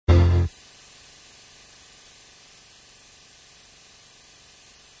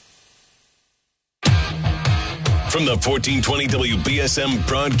From the 1420 WBSM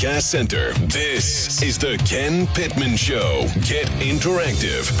Broadcast Center, this is the Ken Pittman Show. Get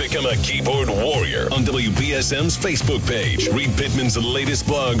interactive. Become a keyboard warrior on WBSM's Facebook page. Read Pittman's latest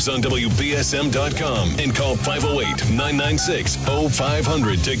blogs on WBSM.com and call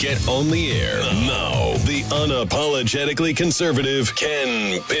 508-996-0500 to get on the air. Now, the unapologetically conservative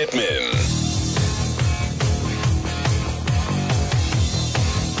Ken Pittman.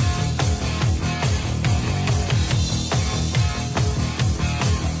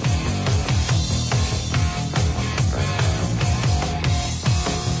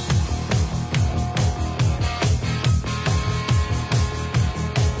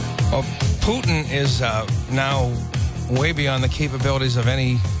 Putin is now way beyond the capabilities of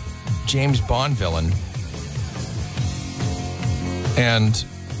any James Bond villain and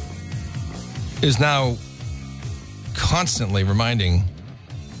is now constantly reminding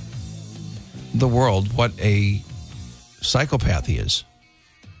the world what a psychopath he is.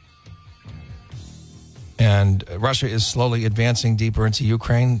 And Russia is slowly advancing deeper into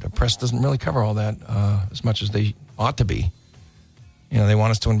Ukraine. The press doesn't really cover all that as much as they ought to be. You know, they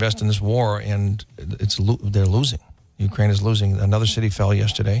want us to invest in this war, and they're losing. Ukraine is losing. Another city fell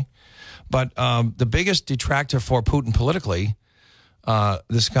yesterday. But the biggest detractor for Putin politically,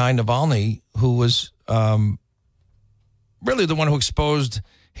 this guy Navalny, who was really the one who exposed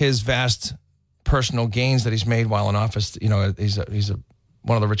his vast personal gains that he's made while in office. You know, he's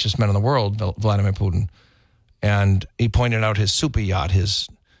one of the richest men in the world, Vladimir Putin. And he pointed out his super yacht, his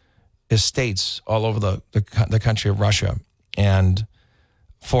estates all over the country of Russia. And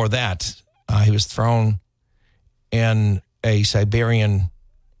for that, he was thrown in a Siberian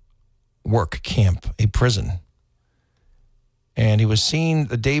work camp, a prison. And he was seen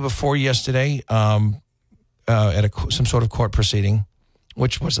the day before yesterday at some sort of court proceeding,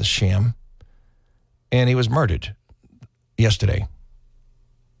 which was a sham. And he was murdered yesterday.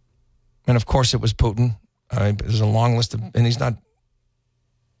 And of course, it was Putin. There's a long list of, and he's not,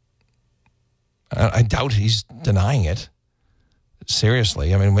 I doubt he's denying it.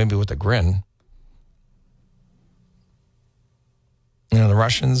 Seriously, I mean, maybe with a grin. You know, the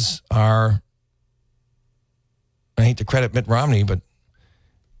Russians are, I hate to credit Mitt Romney, but,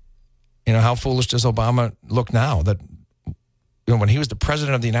 you know, how foolish does Obama look now that, you know, when he was the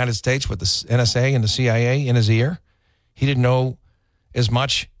president of the United States with the NSA and the CIA in his ear, he didn't know as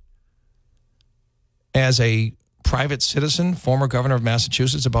much as a private citizen, former governor of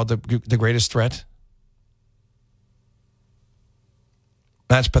Massachusetts, about the greatest threat.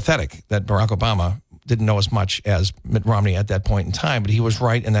 That's pathetic that Barack Obama didn't know as much as Mitt Romney at that point in time, but he was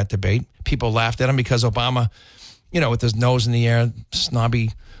right in that debate. People laughed at him because Obama, you know, with his nose in the air,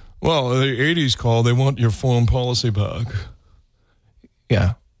 snobby, well, the 80s call, they want your foreign policy back.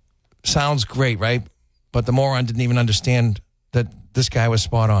 Yeah. Sounds great, right? But the moron didn't even understand that this guy was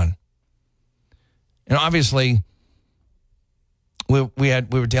spot on. And obviously, we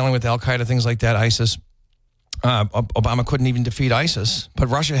were dealing with Al-Qaeda, things like that, ISIS. Obama couldn't even defeat ISIS, but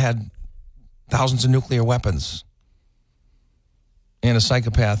Russia had thousands of nuclear weapons and a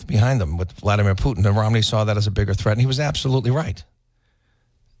psychopath behind them with Vladimir Putin. And Romney saw that as a bigger threat, and he was absolutely right.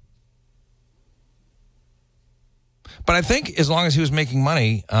 But I think as long as he was making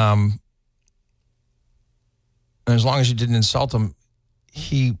money, and as long as you didn't insult him,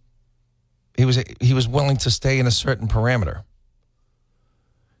 he was willing to stay in a certain parameter.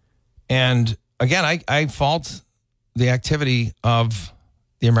 And again, I fault the activity of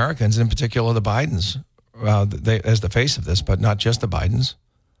the Americans, in particular the Bidens, as the face of this, but not just the Bidens,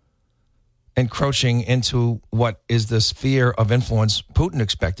 encroaching into what is the sphere of influence Putin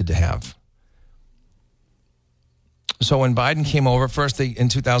expected to have. So when Biden came over, first in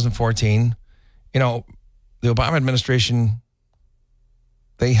 2014, you know, the Obama administration,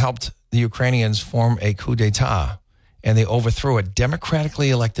 they helped the Ukrainians form a coup d'etat, and they overthrew a democratically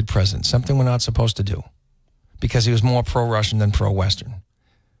elected president, something we're not supposed to do, because he was more pro-Russian than pro-Western,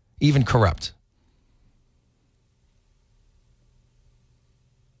 even corrupt.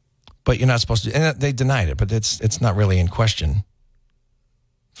 But you're not supposed to, and they denied it, but it's not really in question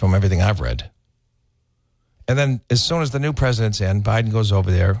from everything I've read. And then as soon as the new president's in, Biden goes over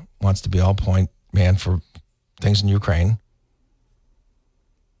there, wants to be all point man for things in Ukraine.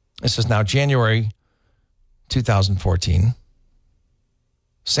 This is now January 2014.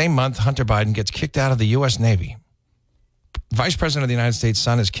 Same month, Hunter Biden gets kicked out of the U.S. Navy. Vice President of the United States'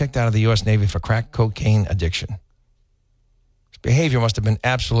 son is kicked out of the U.S. Navy for crack cocaine addiction. His behavior must have been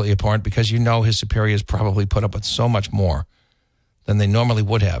absolutely abhorrent because you know his superiors probably put up with so much more than they normally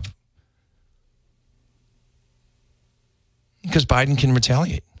would have. Because Biden can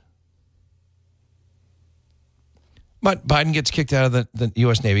retaliate. But Biden gets kicked out of the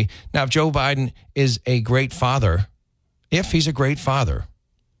U.S. Navy. Now, if Joe Biden is a great father, if he's a great father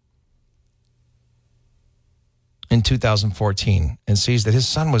in 2014 and sees that his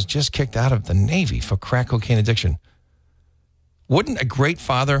son was just kicked out of the Navy for crack cocaine addiction, wouldn't a great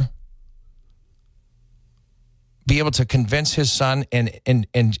father be able to convince his son and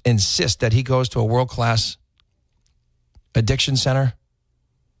insist that he goes to a world-class addiction center?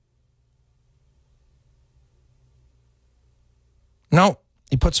 No,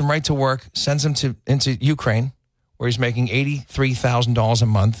 he puts him right to work, sends him into Ukraine, where he's making $83,000 a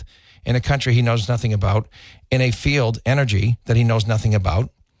month in a country he knows nothing about, in a field, energy, that he knows nothing about,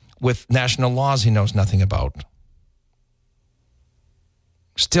 with national laws he knows nothing about.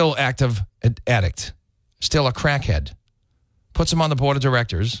 Still active addict, still a crackhead. Puts him on the board of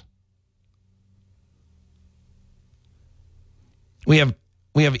directors. We have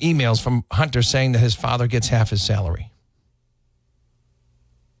emails from Hunter saying that his father gets half his salary.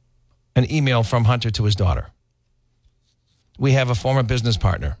 An email from Hunter to his daughter. We have a former business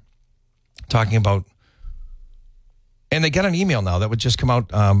partner talking about, and they got an email now that would just come out,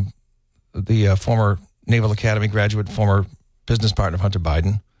 the former Naval Academy graduate, former business partner of Hunter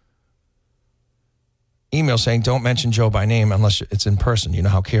Biden. Email saying, don't mention Joe by name unless it's in person. You know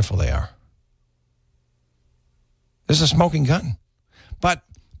how careful they are. This is a smoking gun. But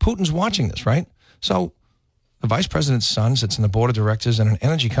Putin's watching this, right? So the vice president's son sits in the board of directors in an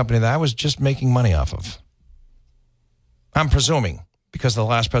energy company that I was just making money off of. I'm presuming, because the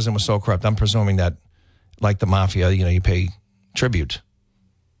last president was so corrupt, I'm presuming that, like the mafia, you pay tribute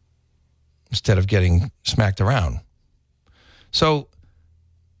instead of getting smacked around. So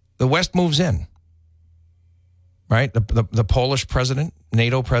the West moves in, right? The Polish president,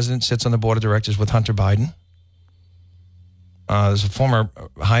 NATO president, sits on the board of directors with Hunter Biden. There's a former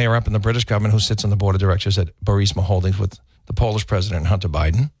higher up in the British government who sits on the board of directors at Burisma Holdings with the Polish president, Hunter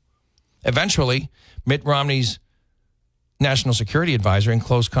Biden. Eventually, Mitt Romney's national security advisor and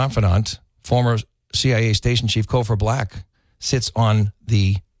close confidant, former CIA station chief Cofer Black, sits on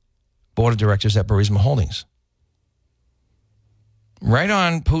the board of directors at Burisma Holdings. Right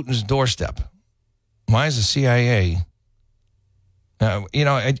on Putin's doorstep. Why is the CIA?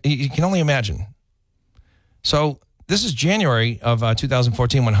 You can only imagine. So this is January of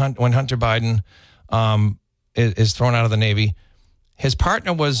 2014 when Hunter Biden is thrown out of the Navy. His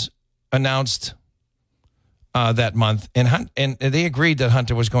partner was announced that month, and they agreed that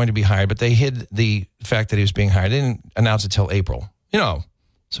Hunter was going to be hired, but they hid the fact that he was being hired. They didn't announce it till April,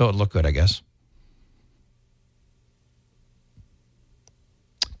 so it looked good, I guess.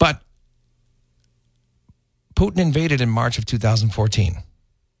 But Putin invaded in March of 2014.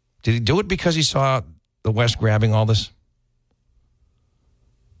 Did he do it because he saw the West grabbing all this?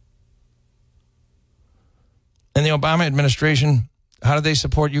 And the Obama administration, how did they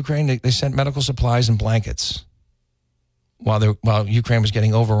support Ukraine? They sent medical supplies and blankets while Ukraine was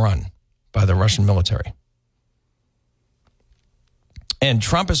getting overrun by the Russian military. And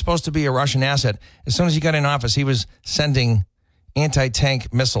Trump is supposed to be a Russian asset. As soon as he got in office, he was sending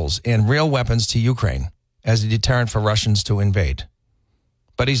anti-tank missiles and real weapons to Ukraine as a deterrent for Russians to invade.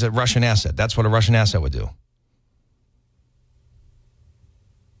 But he's a Russian asset. That's what a Russian asset would do.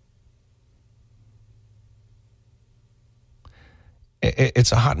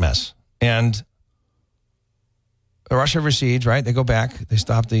 It's a hot mess. And Russia recedes, right? They go back. They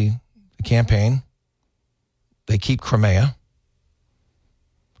stop the campaign. They keep Crimea.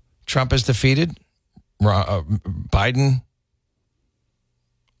 Trump is defeated. Biden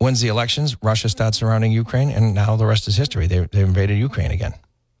wins the elections. Russia starts surrounding Ukraine, and now the rest is history. They invaded Ukraine again.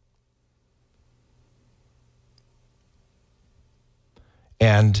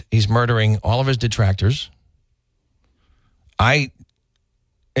 And he's murdering all of his detractors. I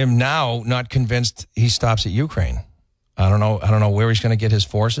am now not convinced he stops at Ukraine. I don't know where he's going to get his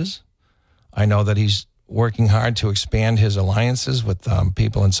forces. I know that he's working hard to expand his alliances with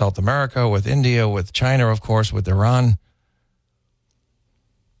people in South America, with India, with China, of course, with Iran.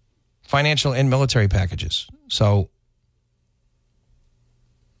 Financial and military packages. So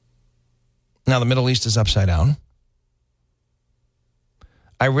now the Middle East is upside down.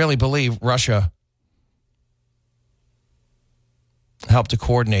 I really believe Russia helped to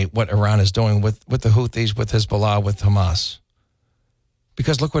coordinate what Iran is doing with the Houthis, with Hezbollah, with Hamas.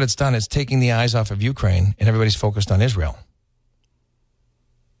 Because look what it's done. It's taking the eyes off of Ukraine, and everybody's focused on Israel.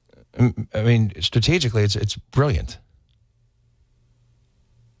 I mean, strategically, it's brilliant.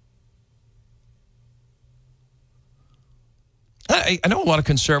 I know a lot of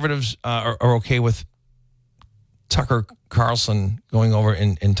conservatives are okay with Tucker Carlson going over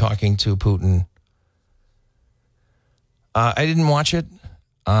and talking to Putin I didn't watch it.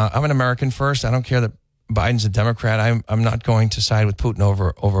 I'm an American first. I don't care that Biden's a Democrat. I'm not going to side with Putin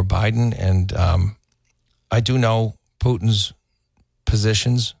over Biden. And I do know Putin's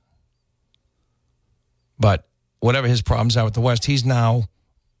positions. But whatever his problems are with the West, he's now,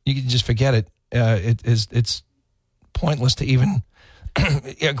 you can just forget it. It's pointless to even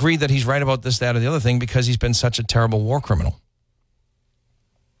agree that he's right about this, that, or the other thing because he's been such a terrible war criminal.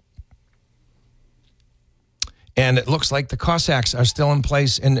 And it looks like the Cossacks are still in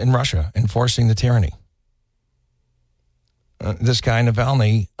place in Russia, enforcing the tyranny. This guy,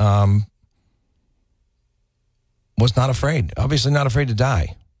 Navalny, was not afraid, obviously not afraid to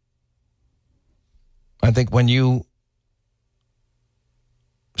die. I think when you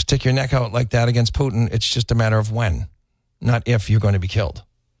stick your neck out like that against Putin, it's just a matter of when, not if you're going to be killed.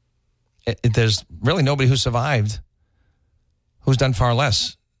 There's really nobody who survived who's done far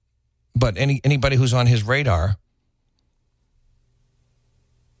less. But anybody who's on his radar,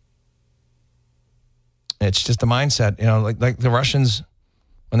 it's just a mindset, like the Russians,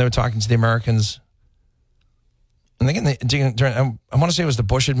 when they were talking to the Americans, and again, I want to say it was the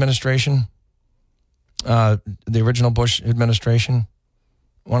Bush administration, the original Bush administration.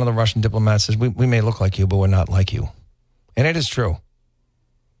 One of the Russian diplomats says, we may look like you, but we're not like you. And it is true.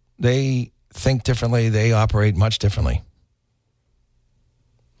 They think differently. They operate much differently.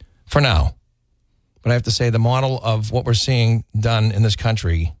 For now. But I have to say the model of what we're seeing done in this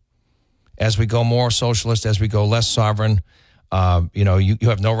country, as we go more socialist, as we go less sovereign, you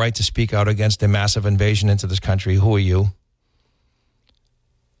have no right to speak out against a massive invasion into this country. Who are you?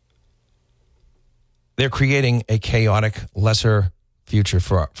 They're creating a chaotic, lesser future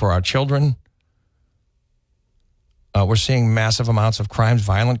for our children. We're seeing massive amounts of crimes,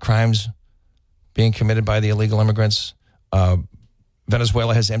 violent crimes being committed by the illegal immigrants.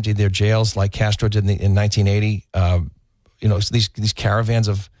 Venezuela has emptied their jails like Castro did in 1980. These caravans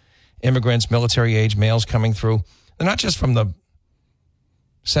of immigrants, military age males coming through. They're not just from the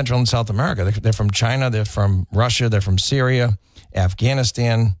Central and South America. They're from China. They're from Russia. They're from Syria,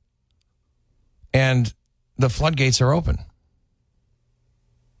 Afghanistan. And the floodgates are open.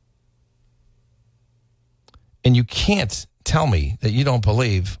 And you can't tell me that you don't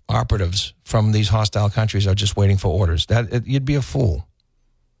believe operatives from these hostile countries are just waiting for orders. You'd be a fool.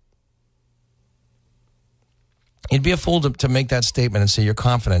 You'd be a fool to make that statement and say you're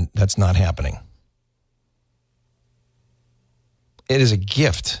confident that's not happening. It is a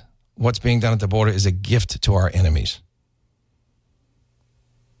gift. What's being done at the border is a gift to our enemies.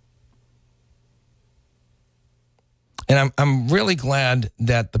 And I'm really glad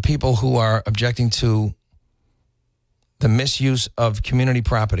that the people who are objecting to the misuse of community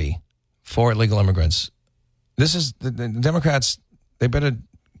property for illegal immigrants, this is the Democrats, they better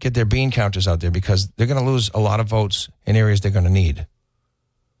get their bean counters out there because they're going to lose a lot of votes in areas they're going to need.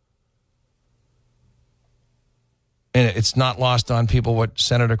 And it's not lost on people what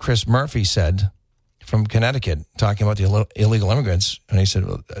Senator Chris Murphy said from Connecticut, talking about the illegal immigrants. And he said,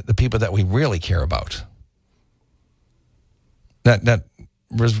 well, the people that we really care about. That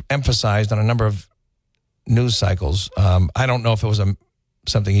was emphasized on a number of news cycles. I don't know if it was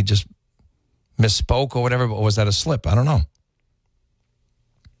something he just misspoke or whatever, but was that a slip? I don't know.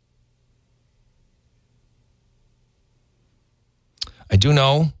 I do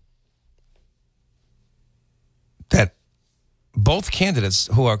know that both candidates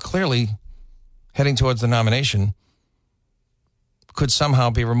who are clearly heading towards the nomination could somehow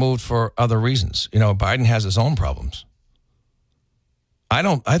be removed for other reasons. Biden has his own problems.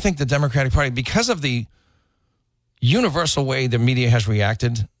 I think the Democratic Party, because of the universal way the media has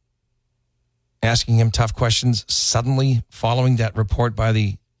reacted, asking him tough questions, suddenly following that report by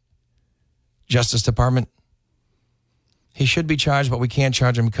the Justice Department, he should be charged, but we can't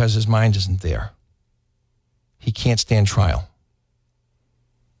charge him because his mind isn't there. He can't stand trial.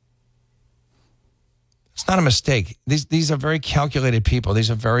 It's not a mistake. These are very calculated people.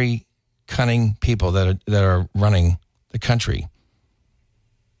 These are very cunning people that are running the country.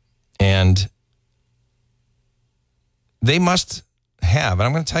 And they must have, and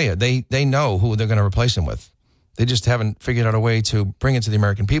I'm going to tell you, they know who they're going to replace him with. They just haven't figured out a way to bring it to the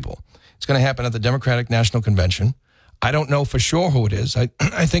American people. It's going to happen at the Democratic National Convention. I don't know for sure who it is. I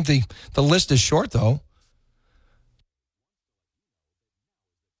think the list is short, though.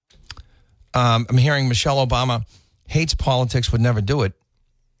 I'm hearing Michelle Obama hates politics, would never do it.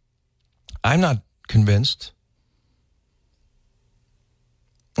 I'm not convinced.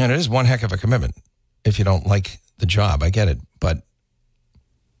 And it is one heck of a commitment if you don't like the job. I get it. But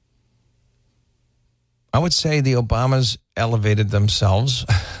I would say the Obamas elevated themselves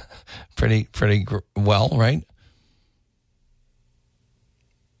pretty well, right?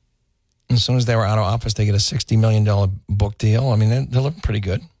 As soon as they were out of office, they get a $60 million book deal. I mean, they're looking pretty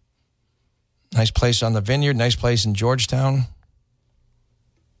good. Nice place on the Vineyard, nice place in Georgetown.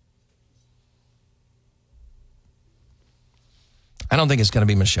 I don't think it's going to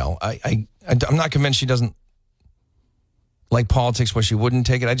be Michelle. I'm not convinced she doesn't like politics where she wouldn't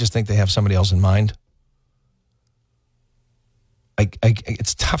take it. I just think they have somebody else in mind.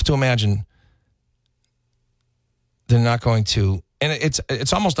 It's tough to imagine they're not going to, and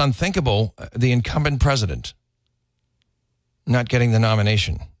it's almost unthinkable, the incumbent president not getting the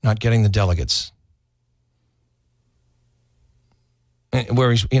nomination, not getting the delegates.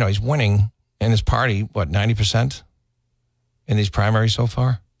 Where he's winning in his party, 90% in these primaries so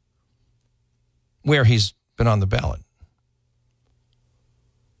far, where he's been on the ballot.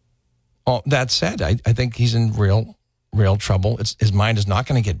 Well, that said, I think he's in real trouble. His mind is not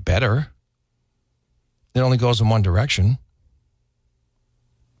going to get better. It only goes in one direction.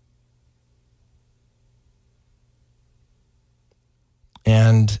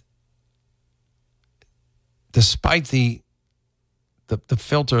 And despite the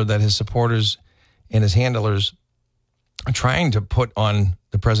filter that his supporters and his handlers are trying to put on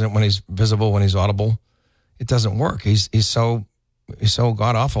the president when he's visible, when he's audible, it doesn't work. He's so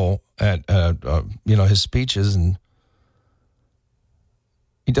god awful at his speeches, and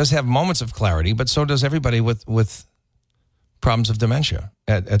he does have moments of clarity, but so does everybody with problems of dementia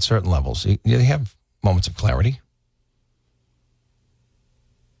at certain levels. They have moments of clarity.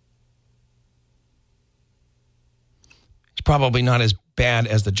 It's probably not as bad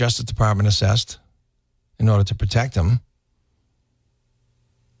as the Justice Department assessed in order to protect him.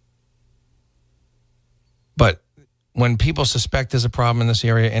 But when people suspect there's a problem in this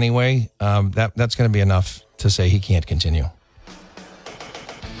area anyway, that's going to be enough to say he can't continue.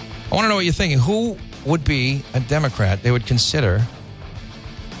 I want to know what you're thinking. Who would be a Democrat they would consider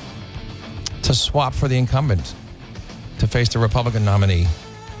to swap for the incumbent to face the Republican nominee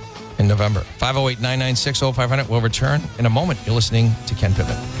in November? 508-996-0500. We'll return in a moment. You're listening to Ken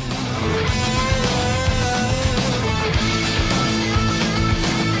Pittman.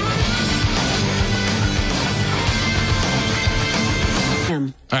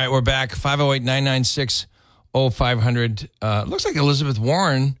 All right, we're back. 508-996-0500. Looks like Elizabeth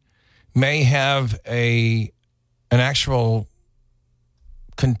Warren may have an actual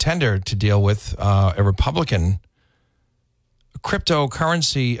contender to deal with, a Republican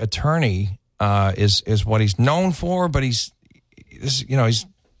cryptocurrency attorney is what he's known for, but he's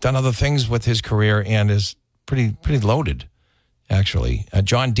done other things with his career and is pretty loaded, actually.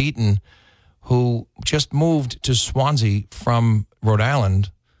 John Deaton, who just moved to Swansea from Rhode Island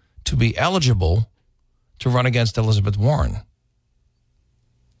to be eligible to run against Elizabeth Warren.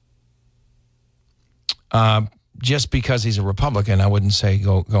 Just because he's a Republican, I wouldn't say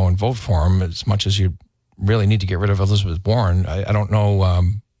go and vote for him as much as you really need to get rid of Elizabeth Warren. I don't know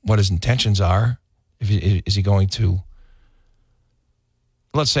what his intentions are. Is he going to,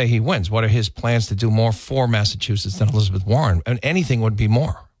 let's say he wins, what are his plans to do more for Massachusetts than Elizabeth Warren? And anything would be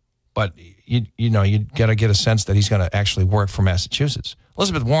more. But, you got to get a sense that he's going to actually work for Massachusetts.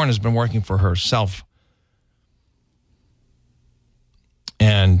 Elizabeth Warren has been working for herself.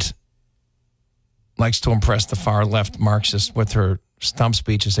 And likes to impress the far-left Marxists with her stump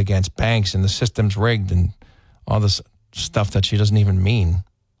speeches against banks and the system's rigged and all this stuff that she doesn't even mean.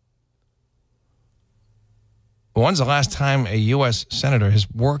 When's the last time a U.S. senator has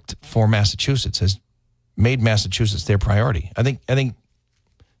worked for Massachusetts, has made Massachusetts their priority? I think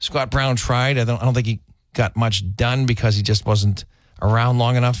Scott Brown tried. I don't think he got much done because he just wasn't around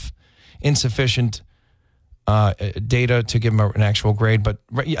long enough. Insufficient data to give him an actual grade. But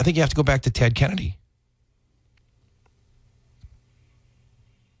I think you have to go back to Ted Kennedy.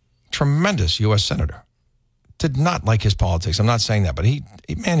 Tremendous U.S. senator. Did not like his politics. I'm not saying that, but he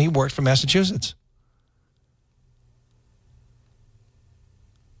worked for Massachusetts.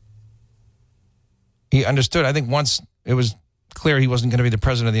 He understood. I think once it was clear he wasn't going to be the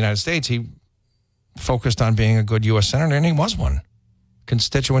president of the United States, he focused on being a good U.S. senator, and he was one.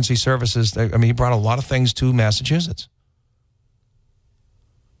 Constituency services. He brought a lot of things to Massachusetts.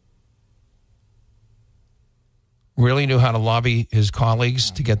 Really knew how to lobby his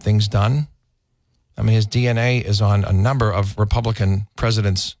colleagues to get things done. His DNA is on a number of Republican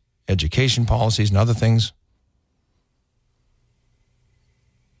presidents' education policies and other things.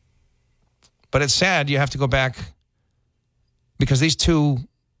 But it's sad you have to go back because these two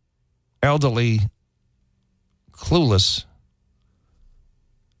elderly, clueless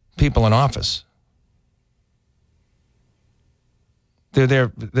people in office,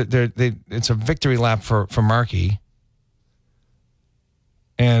 it's a victory lap for Markey.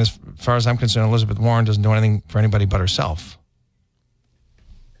 And as far as I'm concerned, Elizabeth Warren doesn't do anything for anybody but herself.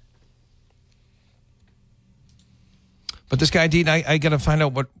 But this guy, Dean, I got to find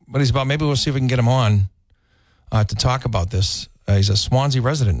out what he's about. Maybe we'll see if we can get him on to talk about this. He's a Swansea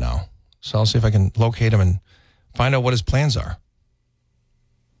resident now. So I'll see if I can locate him and find out what his plans are.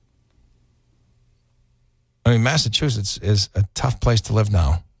 I mean, Massachusetts is a tough place to live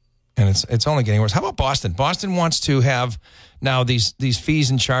now. And it's only getting worse. How about Boston? Boston wants to have now these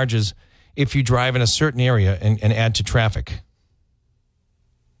fees and charges if you drive in a certain area and add to traffic.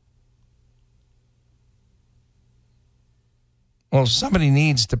 Well, somebody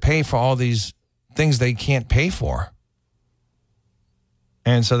needs to pay for all these things they can't pay for.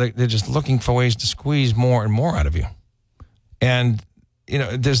 And so they're just looking for ways to squeeze more and more out of you. And,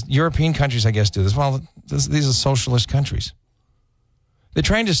 there's European countries, I guess, do this. Well, these are socialist countries. They're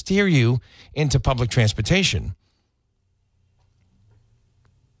trying to steer you into public transportation,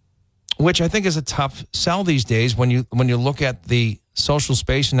 which I think is a tough sell these days when you look at the social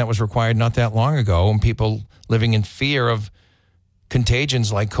spacing that was required not that long ago and people living in fear of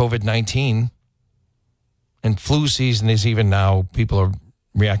contagions like COVID-19 and flu season is even now. People are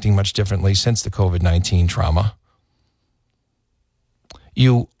reacting much differently since the COVID-19 trauma.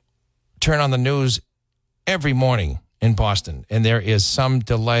 You turn on the news every morning in Boston, and there is some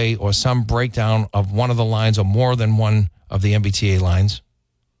delay or some breakdown of one of the lines or more than one of the MBTA lines.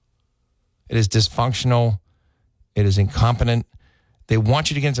 It is dysfunctional. It is incompetent. They want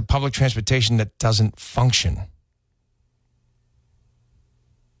you to get into public transportation that doesn't function.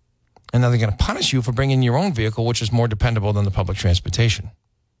 And now they're going to punish you for bringing your own vehicle, which is more dependable than the public transportation.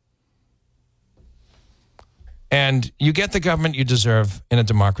 And you get the government you deserve in a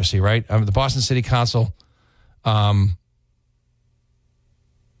democracy, right? The Boston City Council, one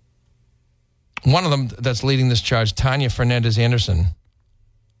of them that's leading this charge, Tanya Fernandez-Anderson.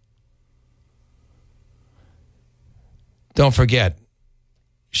 Don't forget,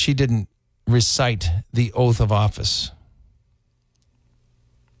 she didn't recite the oath of office.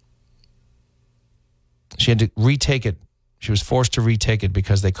 She had to retake it. She was forced to retake it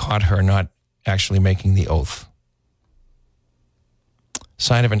because they caught her not actually making the oath.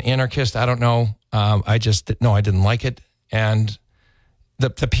 Sign of an anarchist, I don't know. I didn't like it. And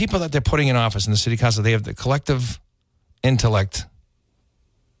the people that they're putting in office in the city council, they have the collective intellect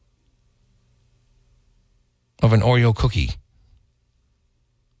of an Oreo cookie.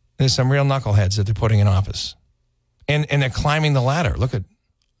 There's some real knuckleheads that they're putting in office. And they're climbing the ladder. Look at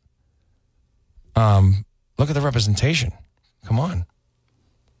the representation. Come on.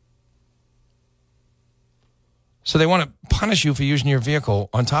 So they want to punish you for using your vehicle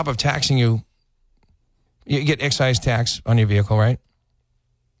on top of taxing you. You get excise tax on your vehicle, right?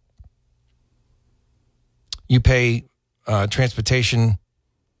 You pay transportation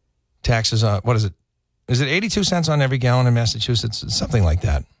taxes on, what is it? Is it 82 cents on every gallon in Massachusetts? Something like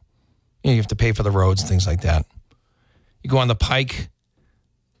that. You have to pay for the roads, things like that. You go on the Pike.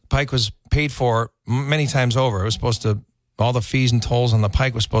 Pike was paid for many times over. It was supposed to, all the fees and tolls on the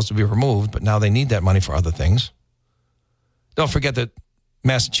Pike was supposed to be removed, but now they need that money for other things. Don't forget that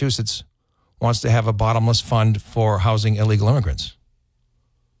Massachusetts wants to have a bottomless fund for housing illegal immigrants.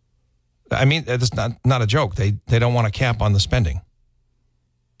 I mean, that's not a joke. They don't want a cap on the spending.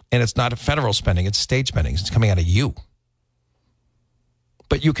 And it's not federal spending, it's state spending. It's coming out of you.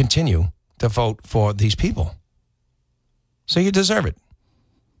 But you continue to vote for these people. So you deserve it.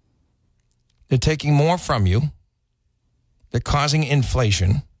 They're taking more from you. They're causing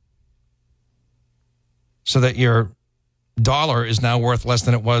inflation so that your dollar is now worth less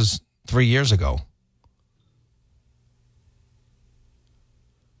than it was 3 years ago.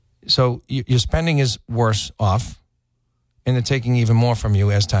 So your spending is worse off, and they're taking even more from you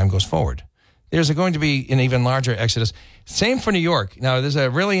as time goes forward. There's going to be an even larger exodus. Same for New York. Now, there's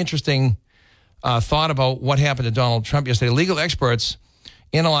a really interesting thought about what happened to Donald Trump yesterday. Legal experts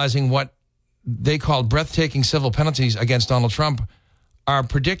analyzing what they called breathtaking civil penalties against Donald Trump are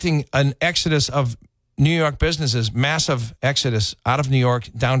predicting an exodus of New York businesses, massive exodus out of New York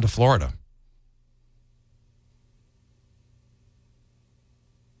down to Florida.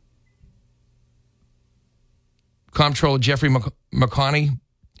 Comptroller Jeffrey McConney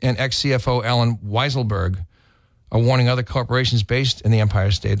and ex-CFO Alan Weiselberg are warning other corporations based in the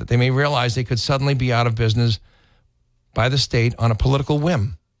Empire State that they may realize they could suddenly be out of business by the state on a political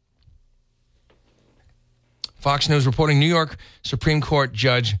whim. Fox News reporting New York Supreme Court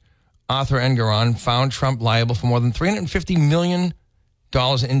Judge Arthur Engoron found Trump liable for more than $350 million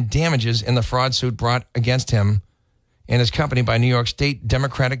in damages in the fraud suit brought against him and his company by New York State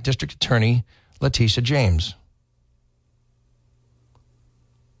Democratic District Attorney Letitia James.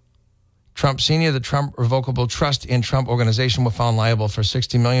 Trump Sr., the Trump Revocable Trust and Trump Organization were found liable for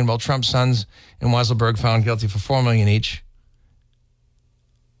 $60 million, while Trump's sons and Weisselberg found guilty for $4 million each.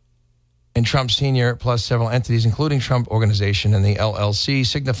 And Trump Sr. plus several entities, including Trump Organization and the LLC,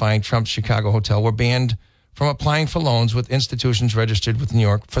 signifying Trump's Chicago hotel, were banned from applying for loans with institutions registered with New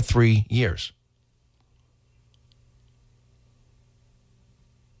York for 3 years.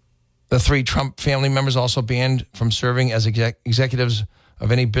 The 3 Trump family members also banned from serving as executives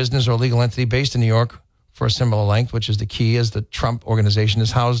of any business or legal entity based in New York for a similar length, which is the key, as the Trump Organization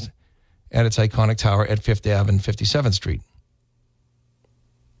is housed at its iconic tower at 5th Ave and 57th Street.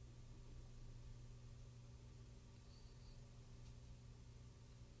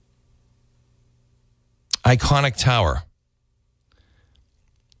 Iconic tower.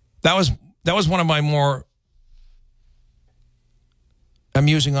 That was one of my more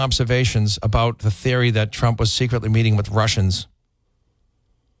amusing observations about the theory that Trump was secretly meeting with Russians.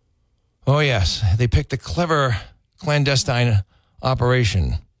 Oh, yes, they picked a clever clandestine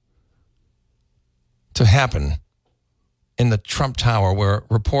operation to happen in the Trump Tower, where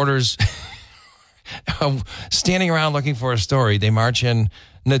reporters standing around looking for a story. They march in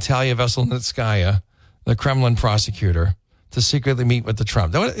Natalia Veselnitskaya, the Kremlin prosecutor, to secretly meet with the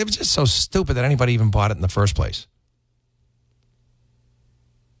Trump. It was just so stupid that anybody even bought it in the first place.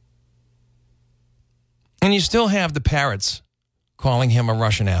 And you still have the parrots calling him a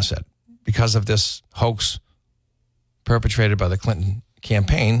Russian asset because of this hoax perpetrated by the Clinton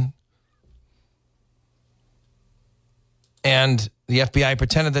campaign. And the FBI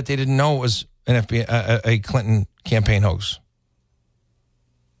pretended that they didn't know it was an a Clinton campaign hoax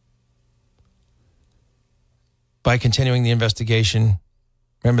by continuing the investigation.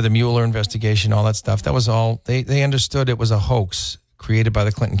 Remember the Mueller investigation, all that stuff? That was all. They understood it was a hoax created by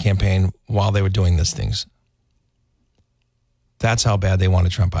the Clinton campaign while they were doing these things. That's how bad they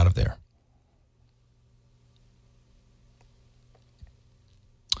wanted Trump out of there.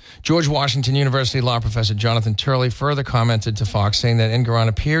 George Washington University law professor Jonathan Turley further commented to Fox, saying that Engoron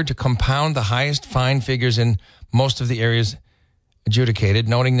appeared to compound the highest fine figures in most of the areas adjudicated,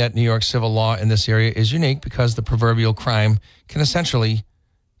 noting that New York civil law in this area is unique because the proverbial crime can essentially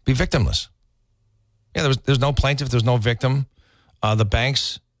be victimless. Yeah, there's no plaintiff, there's no victim. The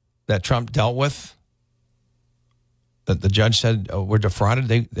banks that Trump dealt with, that the judge said were defrauded,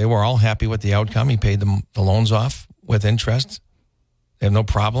 they were all happy with the outcome. He paid them the loans off with interest. They have no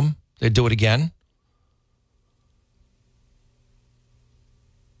problem. They'd do it again.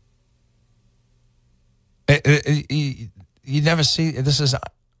 You never see, this is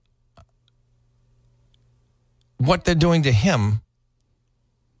what they're doing to him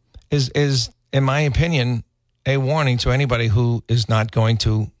is, in my opinion, a warning to anybody who is not going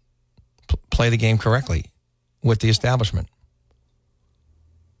to play the game correctly with the establishment.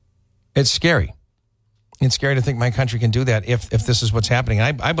 It's scary. It's scary to think my country can do that if this is what's happening.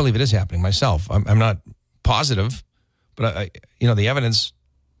 And I believe it is happening myself. I'm not positive, but the evidence,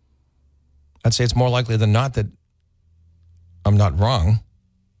 I'd say it's more likely than not that I'm not wrong.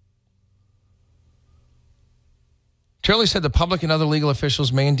 Turley said the public and other legal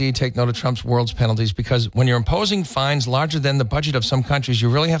officials may indeed take note of Trump's world's penalties, because when you're imposing fines larger than the budget of some countries, you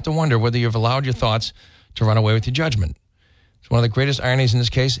really have to wonder whether you've allowed your thoughts to run away with your judgment. It's one of the greatest ironies in this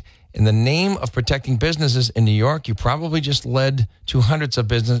case. In the name of protecting businesses in New York, you probably just led to hundreds of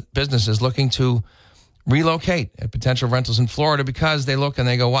businesses looking to relocate at potential rentals in Florida because they look and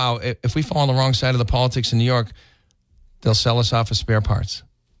they go, wow, if we fall on the wrong side of the politics in New York, they'll sell us off as spare parts.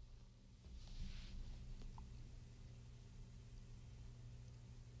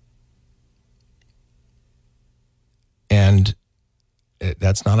 And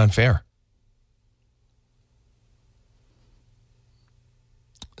that's not unfair.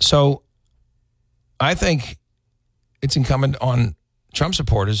 So I think it's incumbent on Trump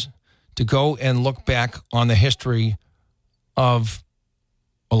supporters to go and look back on the history of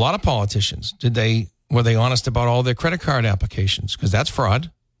a lot of politicians. Were they honest about all their credit card applications? Because that's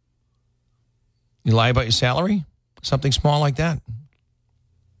fraud. You lie about your salary? Something small like that.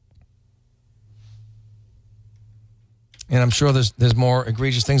 And I'm sure there's more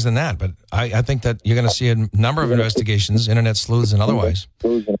egregious things than that. But I think that you're going to see a number of investigations, internet sleuths and otherwise.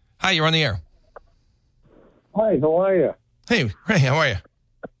 Hi, you're on the air. Hi, how are you? Hey, how are you?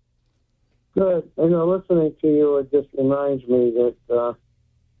 Good. Listening to you, it just reminds me that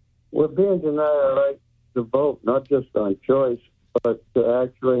we're being denied our right to vote, not just on choice, but to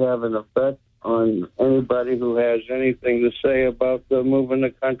actually have an effect on anybody who has anything to say about moving the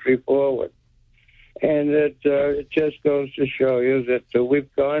country forward. And it just goes to show you that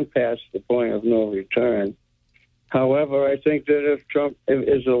we've gone past the point of no return. However, I think that if Trump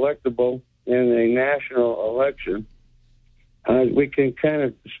is electable, in a national election, we can kind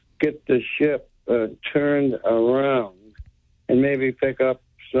of get the ship turned around and maybe pick up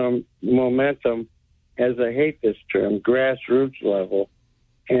some momentum, as I hate this term, grassroots level,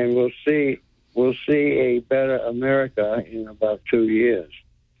 and we'll see a better America in about 2 years.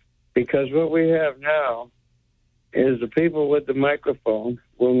 Because what we have now is the people with the microphone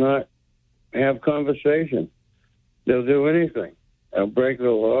will not have conversation. They'll do anything. They'll break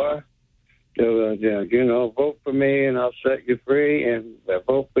the law. They'll, vote for me and I'll set you free, and I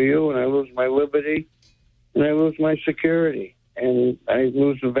vote for you and I lose my liberty and I lose my security and I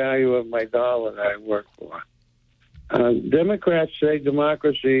lose the value of my dollar that I work for. Democrats say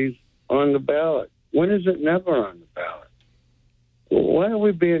democracy's on the ballot. When is it never on the ballot? Why are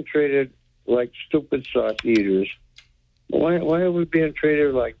we being treated like stupid sauce eaters? Why are we being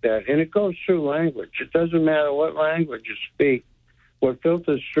treated like that? And it goes through language. It doesn't matter what language you speak. What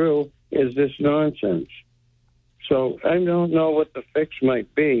filters through is this nonsense. So I don't know what the fix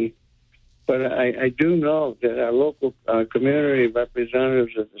might be, but I do know that our local community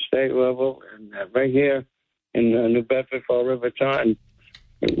representatives at the state level and right here in New Bedford, Fall River, Taunton,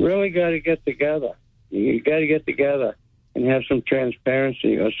 really got to get together. You got to get together and have some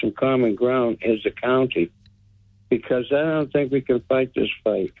transparency or some common ground as a county, because I don't think we can fight this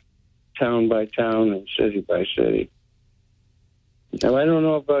fight town by town and city by city. Now, I don't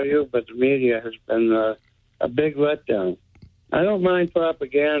know about you, but the media has been a big letdown. I don't mind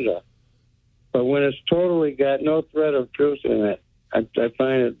propaganda, but when it's totally got no thread of truth in it, I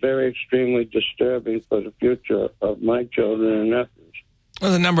find it very extremely disturbing for the future of my children and nephews.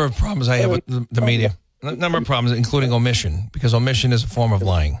 Well, there's a number of problems I have with the media. A number of problems, including omission, because omission is a form of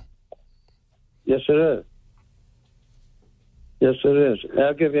lying. Yes, it is. Yes, it is.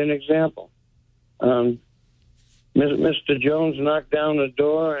 I'll give you an example. Mr. Jones knocked down the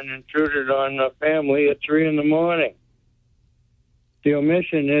door and intruded on the family at 3 a.m. The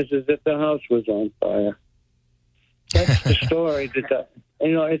omission is that the house was on fire. That's the story.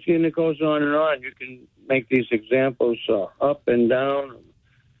 It goes on and on. You can make these examples up and down.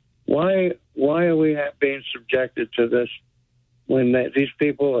 Why are we being subjected to this when these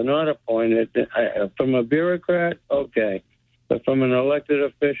people are not appointed? From a bureaucrat, okay. But from an elected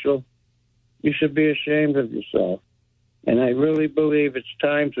official, you should be ashamed of yourself. And I really believe it's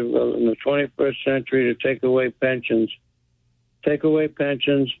time to, in the 21st century, to take away pensions. Take away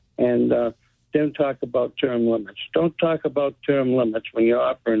pensions and then talk about term limits. Don't talk about term limits when you're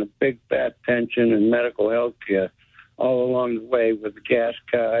offering a big, fat pension and medical health care all along the way with a gas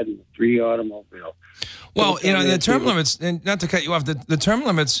card and a 3 automobile. Well, the term limits, and not to cut you off, the term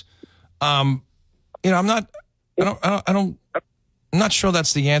limits, I'm not sure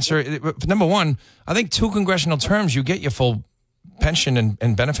that's the answer. Number one, I think 2 congressional terms, you get your full pension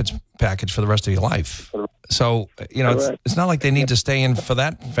and benefits package for the rest of your life. So, it's not like they need to stay in for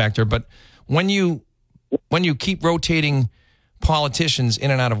that factor. But when you keep rotating politicians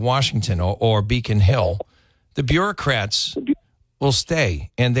in and out of Washington or Beacon Hill, the bureaucrats will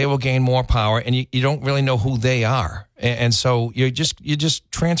stay and they will gain more power, and you don't really know who they are. And so you're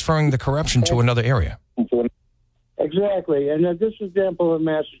just transferring the corruption to another area. Exactly. And this example of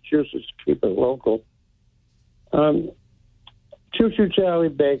Massachusetts, keep it local. Choo-choo Charlie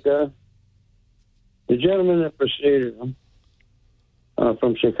Baker, the gentleman that preceded him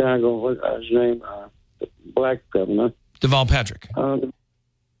from Chicago, what was his name? The black governor. Deval Patrick.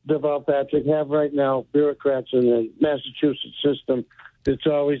 Deval Patrick have right now bureaucrats in the Massachusetts system that's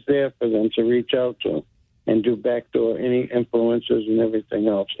always there for them to reach out to and do backdoor any influences and everything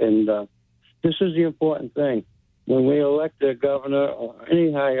else. And this is the important thing. When we elect a governor or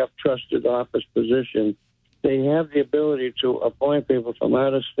any high-up trusted office position, they have the ability to appoint people from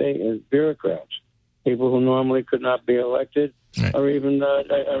out of state as bureaucrats, people who normally could not be elected, right, or even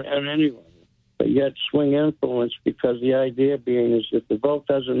on anyone, but yet swing influence, because the idea being is that the vote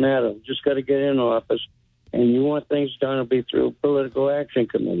doesn't matter. You just got to get in office, and you want things done to be through political action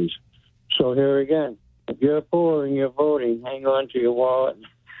committees. So here again, if you're poor and you're voting, hang on to your wallet,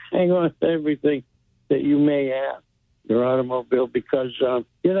 hang on to everything that you may have, your automobile, because you're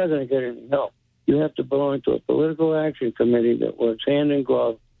not going to get any help. You have to belong to a political action committee that works hand in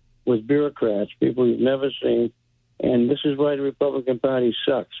glove with bureaucrats, people you've never seen. And this is why the Republican Party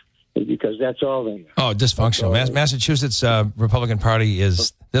sucks, because that's all they are. Oh, dysfunctional. Massachusetts Republican Party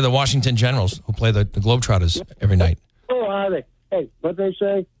they're the Washington Generals who play the Globetrotters every night. Oh, are they? Hey, what they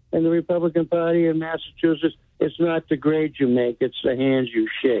say in the Republican Party in Massachusetts, it's not the grades you make, it's the hands you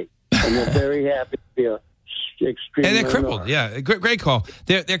shake. And they're very happy to be extremely. And they're crippled. Yeah, great call.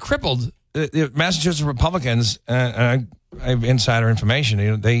 They're crippled. The Massachusetts Republicans, I have insider information.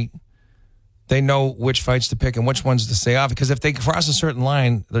 they know which fights to pick and which ones to stay off. Because if they cross a certain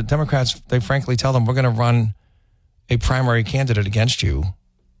line, the Democrats, they frankly tell them, we're going to run a primary candidate against you.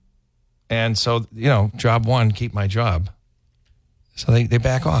 And so, job one, keep my job. So they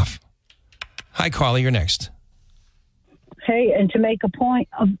back off. Hi, Carly, you're next. Hey, and to make a point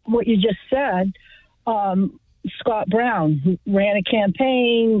of what you just said, Scott Brown, who ran a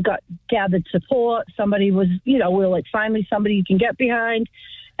campaign, gathered support. Somebody was, we were like, finally somebody you can get behind.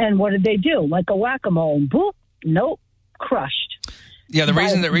 And what did they do? Like a whack-a-mole. Boop. Nope. Crushed. Yeah, the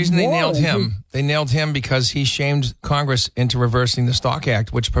reason they nailed him because he shamed Congress into reversing the Stock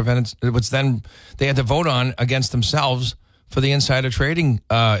Act, which then they had to vote on against themselves for the insider trading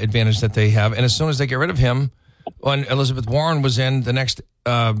advantage that they have. And as soon as they get rid of him, when Elizabeth Warren was in the next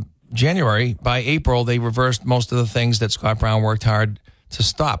January, by April, they reversed most of the things that Scott Brown worked hard to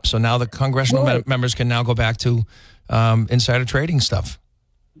stop. So now the congressional members can now go back to insider trading stuff.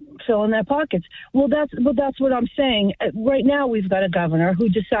 Fill in their pockets. Well, that's what I'm saying. Right now, we've got a governor who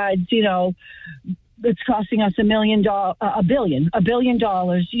decides, it's costing us $1 billion,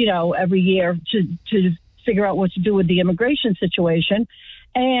 every year to figure out what to do with the immigration situation.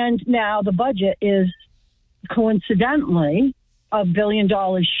 And now the budget is coincidentally $1 billion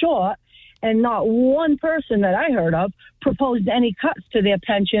short, and not one person that I heard of proposed any cuts to their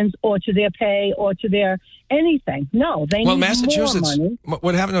pensions or to their pay or to their anything. No, they need Massachusetts, more money.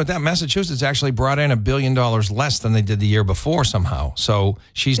 What happened with that? Massachusetts actually brought in $1 billion less than they did the year before somehow. So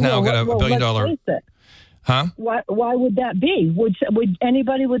she's now got $1 billion. Let's face it. Huh? Why would that be? Would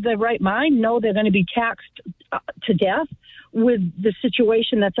anybody with their right mind know they're going to be taxed to death with the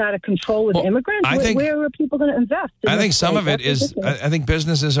situation that's out of control with immigrants? Where are people going to invest? I think some of it is, I think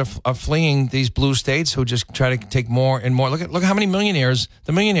businesses are fleeing these blue states who just try to take more and more. Look how many millionaires,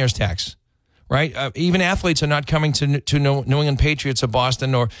 the millionaires tax, right? Even athletes are not coming to New England Patriots or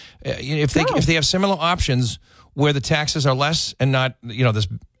Boston, or if they have similar options where the taxes are less and not, this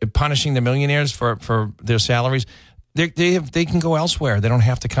punishing the millionaires for their salaries, they can go elsewhere. They don't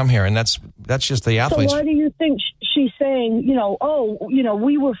have to come here, and that's just the athletes. So why do you think she's saying,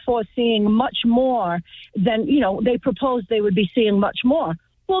 we were foreseeing much more than, they proposed they would be seeing much more?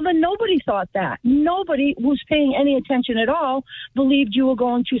 Well, then nobody thought that. Nobody who's paying any attention at all believed you were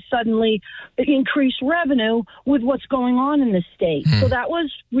going to suddenly increase revenue with what's going on in the state. So that was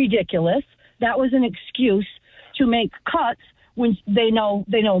ridiculous. That was an excuse to make cuts when they know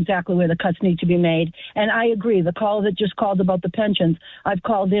exactly where the cuts need to be made. And I agree. The caller that just called about the pensions, I've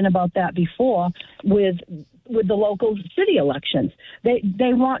called in about that before with the local city elections.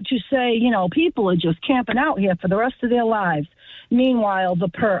 They want to say, people are just camping out here for the rest of their lives. Meanwhile, the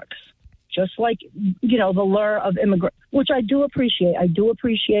perks, just like, the lure of immigrant, which I do appreciate. I do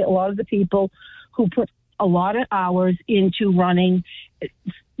appreciate a lot of the people who put a lot of hours into running,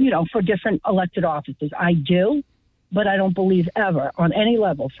 for different elected offices. I do. But I don't believe ever on any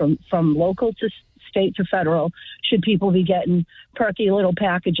level, from local to state to federal, should people be getting perky little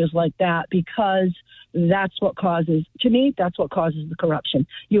packages like that, because that's what causes the corruption.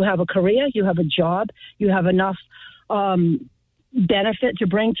 You have a career, you have a job, you have enough benefit to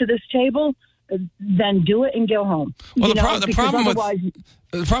bring to this table, then do it and go home. Well, the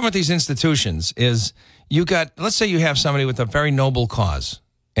problem with these institutions is let's say you have somebody with a very noble cause.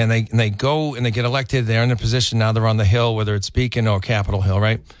 And they go and they get elected. They're in a position now. They're on the Hill, whether it's Beacon or Capitol Hill,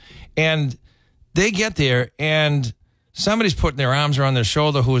 right? And they get there, and somebody's putting their arms around their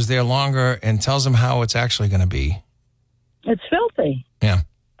shoulder who is there longer and tells them how it's actually going to be. It's filthy. Yeah.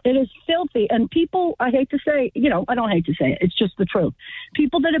 It is filthy. And people, I hate to say, I don't hate to say it. It's just the truth.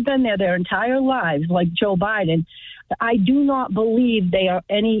 People that have been there their entire lives, like Joe Biden, I do not believe they are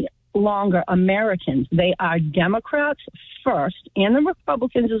any longer Americans. They are Democrats first, and the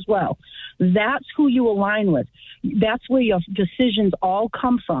Republicans as well. That's who you align with. That's where your decisions all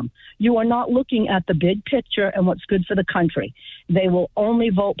come from. You are not looking at the big picture and what's good for the country. They will only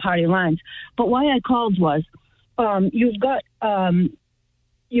vote party lines. But why I called was you've got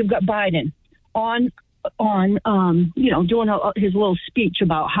Biden on doing his little speech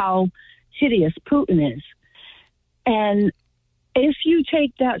about how hideous Putin is. And if you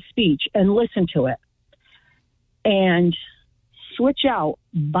take that speech and listen to it and switch out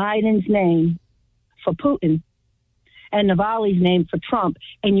Biden's name for Putin and Navalny's name for Trump,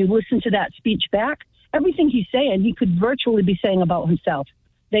 and you listen to that speech back, everything he's saying, he could virtually be saying about himself.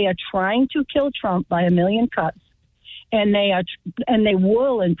 They are trying to kill Trump by 1 million cuts, and they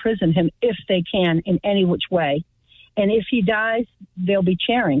will imprison him if they can in any which way. And if he dies, they'll be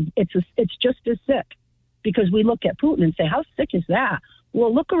cheering. It's just as sick. Because we look at Putin and say, how sick is that?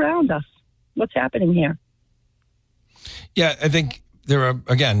 Well, look around us. What's happening here? Yeah, I think there are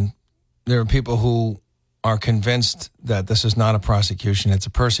there are people who are convinced that this is not a prosecution, it's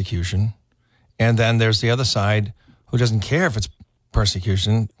a persecution. And then there's the other side who doesn't care if it's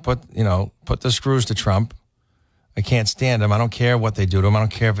persecution. Put the screws to Trump. I can't stand him. I don't care what they do to him. I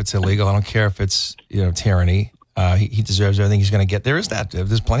don't care if it's illegal. I don't care if it's, tyranny. He deserves everything he's going to get. There is that.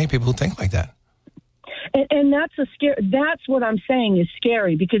 There's plenty of people who think like that. And that's that's what I'm saying is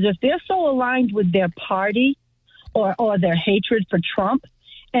scary, because if they're so aligned with their party or their hatred for Trump,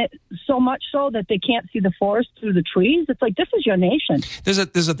 and so much so that they can't see the forest through the trees, it's like, this is your nation. There's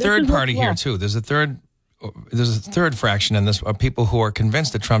a third party here too. There's a third fraction in this of people who are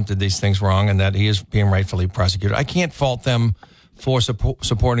convinced that Trump did these things wrong and that he is being rightfully prosecuted. I can't fault them for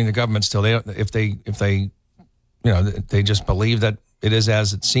supporting the government still. If they just believe that it is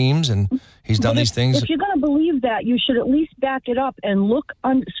as it seems and he's done these things. If you're going to believe that, you should at least back it up and look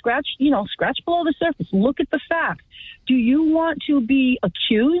scratch below the surface. Look at the facts. Do you want to be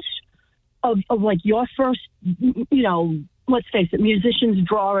accused of like your first, let's face it, musicians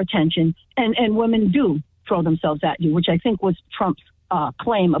draw attention and women do throw themselves at you, which I think was Trump's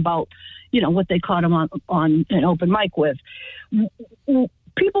claim about, what they caught him on an open mic with.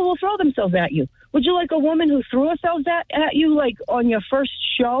 People will throw themselves at you. Would you like a woman who threw herself at you, like on your first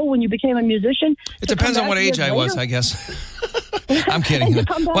show when you became a musician? It depends on what age I was, I guess. I'm kidding. And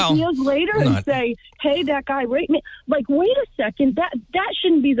to come back years later and say, hey, that guy raped me. Like, wait a second. That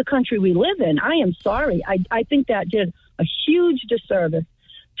shouldn't be the country we live in. I am sorry. I think that did a huge disservice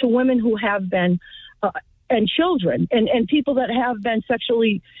to women who have been, and children, and people that have been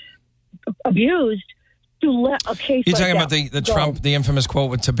sexually abused, to let a case You're like talking that about the go. Trump, the infamous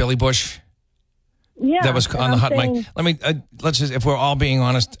quote to Billy Bush? Yeah. That was on the hot mic. Let me, let's just, if we're all being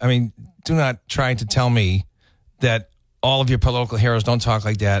honest, do not try to tell me that all of your political heroes don't talk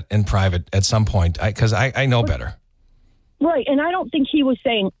like that in private at some point, because I know better. Right, and I don't think he was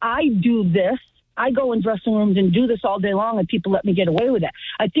saying, I do this. I go in dressing rooms and do this all day long, and people let me get away with it.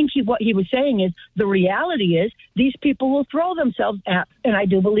 I think what he was saying is, the reality is, these people will throw themselves at, and I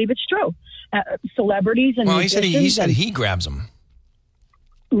do believe it's true, celebrities and musicians. He said he grabs them.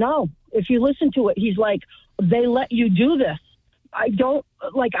 No, if you listen to it, he's like, they let you do this. I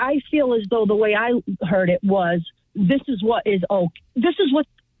feel as though the way I heard it was, this is what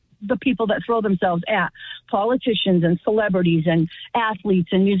the people that throw themselves at politicians and celebrities and athletes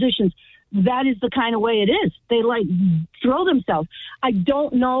and musicians, that is the kind of way it is. They throw themselves. I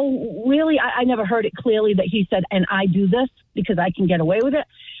don't know, really, I never heard it clearly that he said, and I do this because I can get away with it.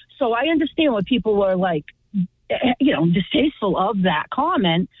 So I understand what people were distasteful of that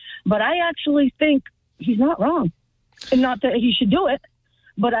comment, but I actually think he's not wrong. And not that he should do it,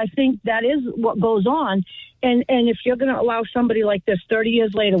 but I think that is what goes on. And if you're going to allow somebody like this 30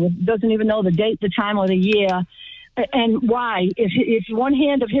 years later, who doesn't even know the date, the time, or the year, and why, if one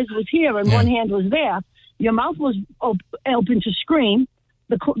hand of his was here and one hand was there, your mouth was open to scream,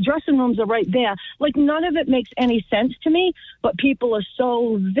 the dressing rooms are right there. Like, none of it makes any sense to me, but people are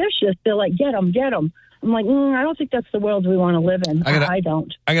so vicious. They're like, get him, get him. I'm like, I don't think that's the world we want to live in. I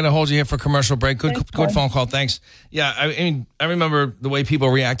don't. I got to hold you here for commercial break. Good phone call. Thanks. Yeah, I remember the way people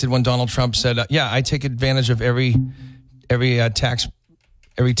reacted when Donald Trump said, I take advantage of every tax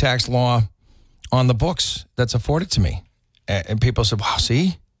law on the books that's afforded to me. And people said, wow,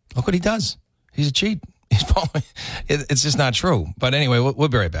 see, look what he does. He's a cheat. He's following. It's just not true. But anyway, we'll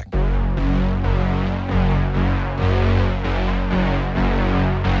be right back.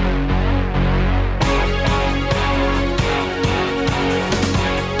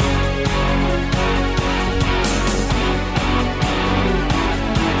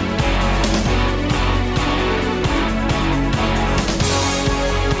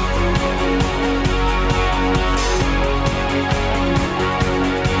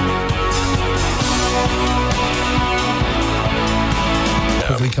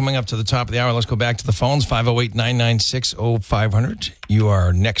 Coming up to the top of the hour, let's go back to the phones, 508-996-0500. You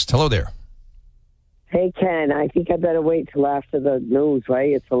are next. Hello there. Hey, Ken, I think I better wait till after the news,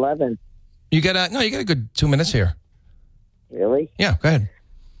 right? It's 11. You got a good 2 minutes here. Really? Yeah, go ahead.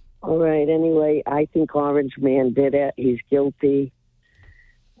 All right, anyway, I think Orange Man did it. He's guilty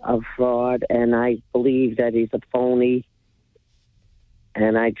of fraud, and I believe that he's a phony,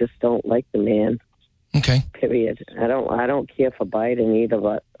 and I just don't like the man. Okay. Period. I don't care for Biden either,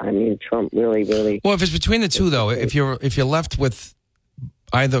 but Trump really. Well, if it's between the two, though, if you're left with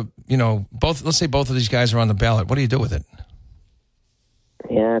either, both, let's say both of these guys are on the ballot, what do you do with it?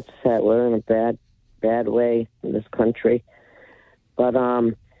 Yeah, it's sad. We're in a bad way in this country. But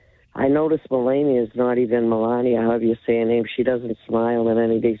I noticed Melania is not even Melania, however you say her name. She doesn't smile in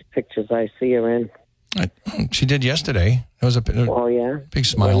any of these pictures I see her in. She did yesterday. It was a big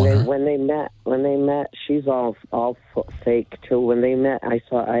smile on her. When they met, she's all fake too. When they met, I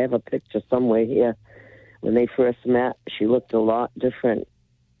have a picture somewhere here. When they first met, she looked a lot different.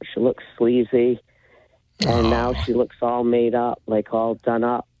 She looked sleazy, and now she looks all made up, like all done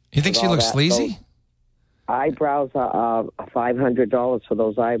up. You think she looks sleazy? Eyebrows are $500 for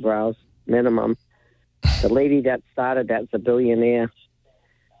those eyebrows minimum. The lady that started that's a billionaire.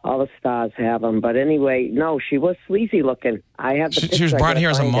 All the stars have them. But anyway, no, she was sleazy looking. I have the picture. She was brought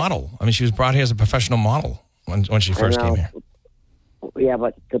here as a model. I mean, she was brought here as a professional model when she first came here. Yeah,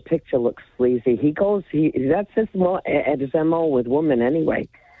 but the picture looks sleazy. That's his MO with women anyway.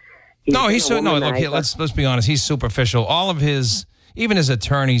 Look, let's be honest. He's superficial. All of his, even his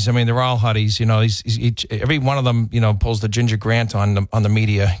attorneys, I mean, they're all hotties. You know, every one of them, you know, pulls the Ginger Grant on the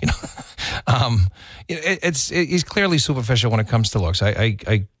media. You know, he's clearly superficial when it comes to looks.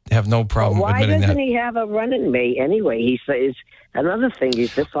 I have no problem admitting that. Why doesn't he have a running mate anyway? He says another thing.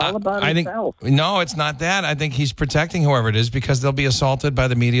 He's just all about himself. No, it's not that. I think he's protecting whoever it is because they'll be assaulted by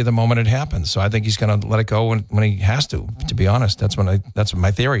the media the moment it happens. So I think he's going to let it go when he has to. To be honest, that's what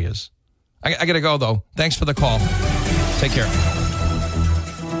my theory is. I got to go though. Thanks for the call. Take care.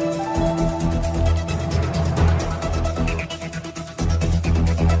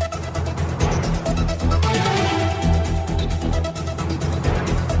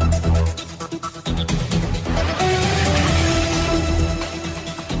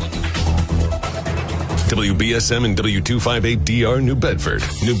 WBSM and W258DR New Bedford.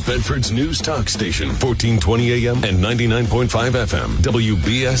 New Bedford's news talk station, 1420 AM and 99.5 FM.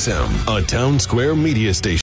 WBSM, a town square media station.